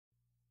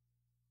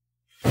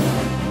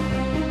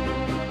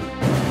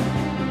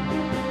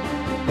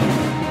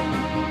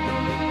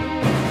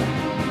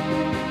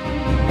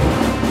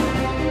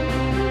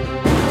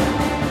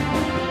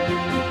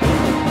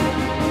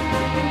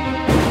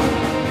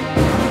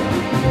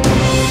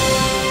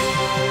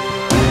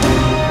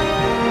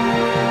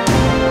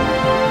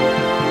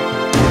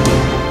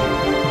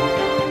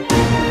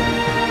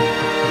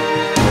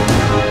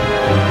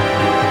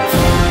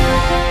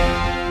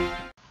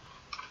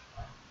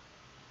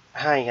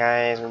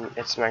guys,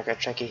 it's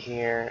MineTrek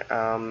here.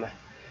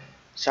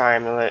 Sorry,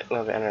 I'm a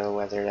little bit under the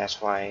weather.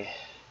 That's why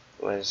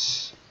it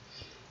was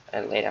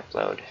a late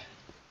upload.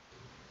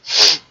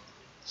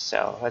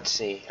 So let's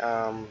see.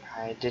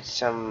 I did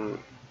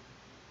some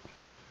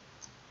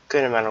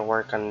good amount of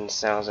work on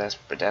cells,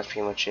 but that's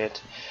pretty much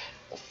it.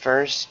 But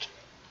first,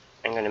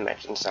 I'm gonna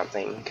mention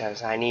something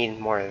because I need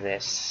more of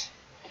this.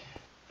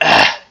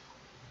 I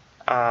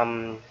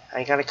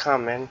got a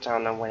comment. I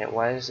don't know when it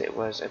was. It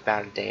was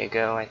about a day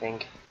ago, I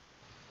think.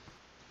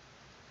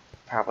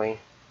 Probably a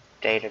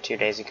day or 2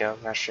 days ago.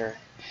 Not sure.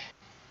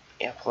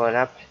 Yeah, pull it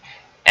up.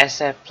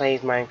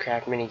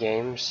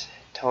 SFPlaysMC-Minigames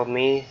told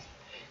me,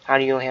 "How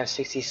do you only have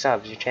 60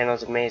 subs? Your channel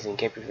is amazing.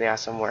 Keep up the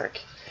awesome work."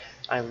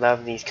 I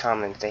love these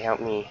comments. They help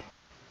me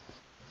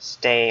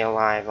stay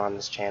alive on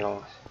this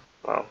channel.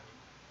 Well,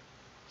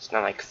 it's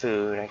not like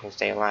food. I can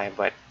stay alive,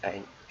 but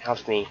it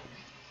helps me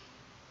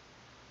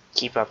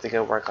keep up the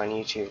good work on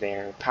YouTube.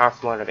 They're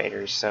powerful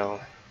motivators.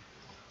 So,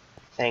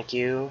 thank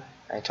you.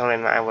 I told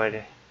him I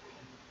would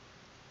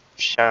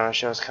show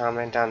his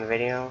comment on the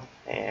video,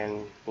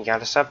 and he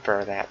got a sub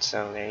for that.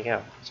 So there you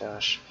go. So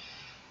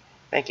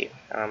thank you.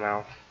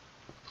 I'll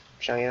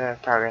show you the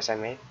progress I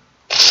made.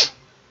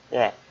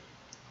 Yeah,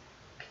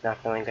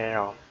 not feeling good at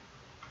all.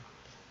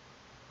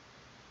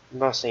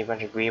 Mostly a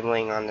bunch of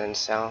greebling on the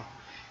nacelle.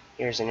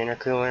 Here's an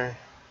intercooler.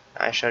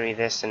 I showed you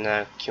this in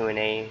the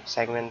Q&A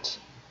segment.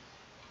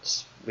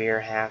 This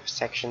rear half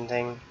section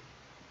thing.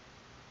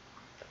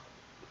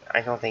 I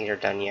don't think they're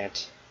done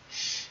yet.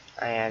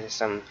 I had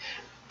some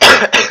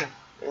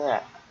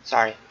yeah,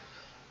 sorry.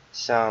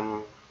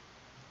 Some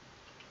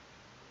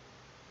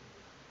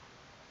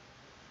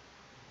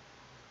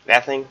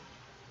that thing?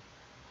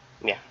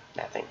 Yeah,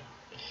 that thing.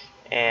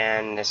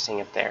 And this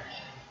thing up there.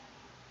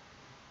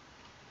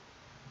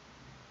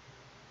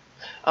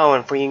 Oh,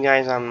 and for you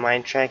guys on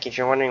MineTrek, if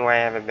you're wondering why I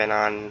haven't been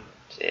on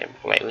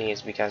lately,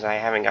 it's because I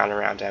haven't gotten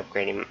around to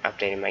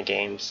updating my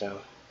game.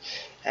 So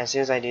as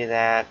soon as I do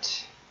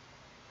that,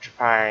 which will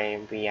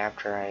probably be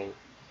after I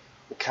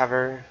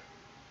recover,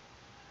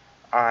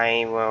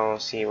 I will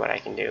see what I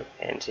can do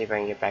and see if I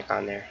can get back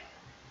on there.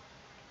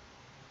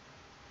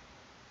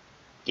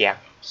 Yeah,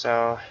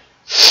 so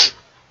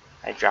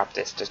I dropped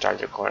this to start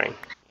the recording.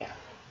 Yeah.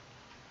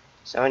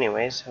 So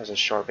anyways, it was a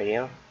short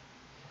video.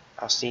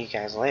 I'll see you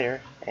guys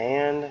later,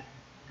 and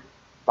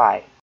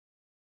bye.